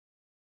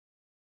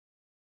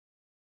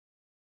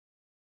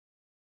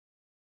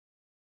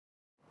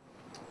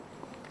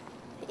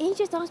He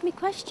just asked me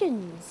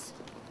questions.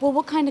 Well,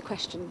 what kind of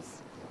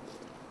questions?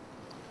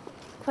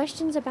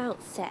 Questions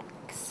about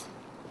sex.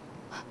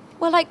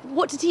 Well, like,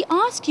 what did he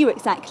ask you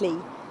exactly?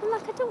 Well,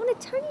 like, I don't want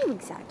to tell you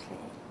exactly.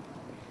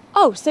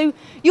 Oh, so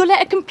you'll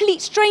let a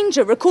complete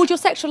stranger record your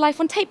sexual life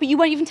on tape, but you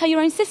won't even tell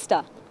your own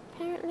sister?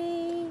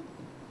 Apparently.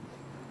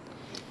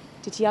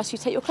 Did he ask you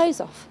to take your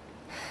clothes off?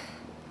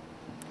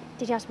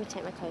 Did he ask me to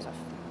take my clothes off?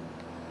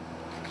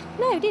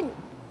 No, he didn't.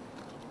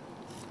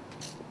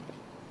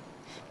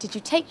 Did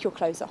you take your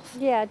clothes off?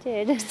 Yeah, I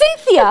did.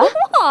 Cynthia!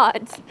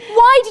 What?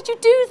 Why did you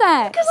do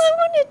that? Because I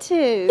wanted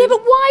to. Yeah,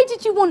 but why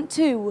did you want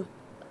to?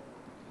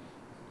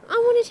 I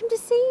wanted him to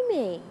see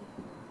me.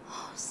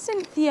 Oh,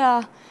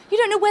 Cynthia, you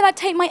don't know where that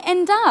tape might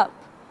end up.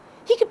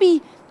 He could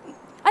be,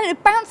 I don't know,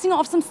 bouncing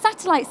off some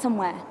satellite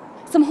somewhere.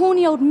 Some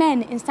horny old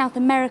men in South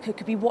America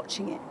could be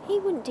watching it. He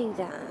wouldn't do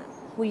that.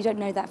 Well, you don't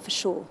know that for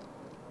sure.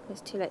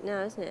 It's too late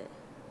now, isn't it?